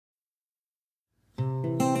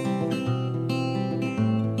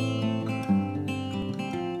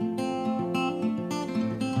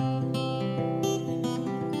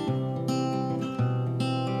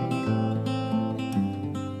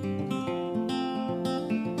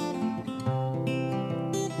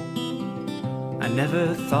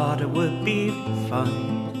never thought it would be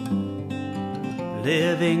fun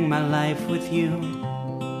living my life with you.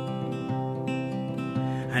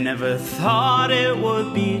 I never thought it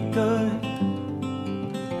would be good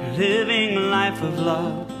living a life of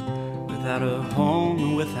love without a home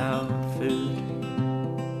and without food.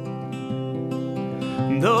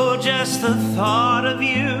 Though just the thought of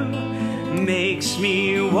you makes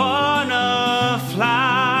me wanna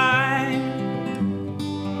fly,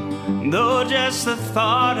 though just the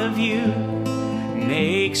thought of you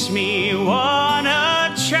makes me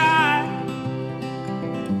wanna try,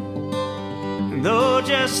 though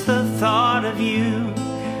just the thought of you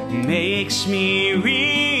makes me realize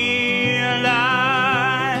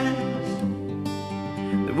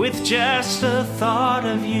that with just a thought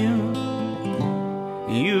of you,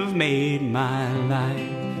 you've made my life.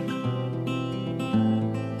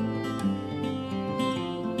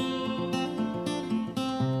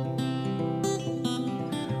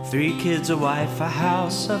 3 kids, a wife, a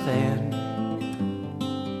house, a van.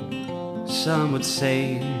 Some would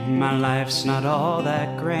say my life's not all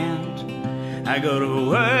that grand. I go to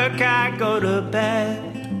work, I go to bed,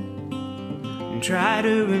 and try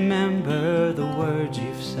to remember the words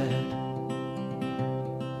you've said.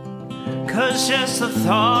 'Cause just the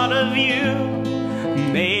thought of you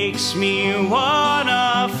makes me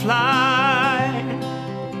wanna fly,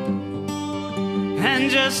 and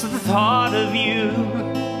just the thought of you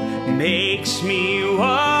makes me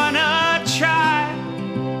wanna try.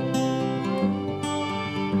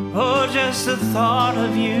 Oh, just the thought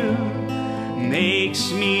of you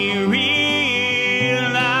makes me realize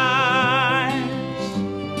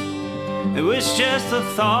it was just the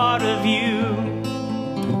thought of you,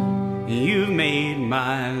 you've made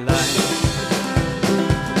my life.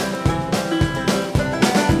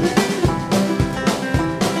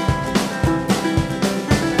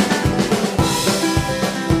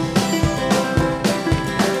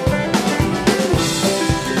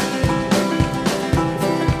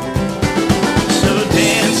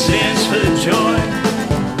 Joy,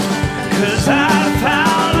 'cause I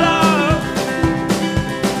found love.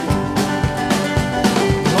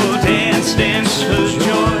 Oh, dance, dance for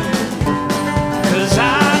joy, 'cause I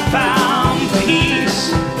found peace.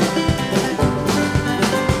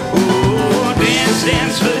 Oh, dance,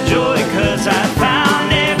 dance for joy.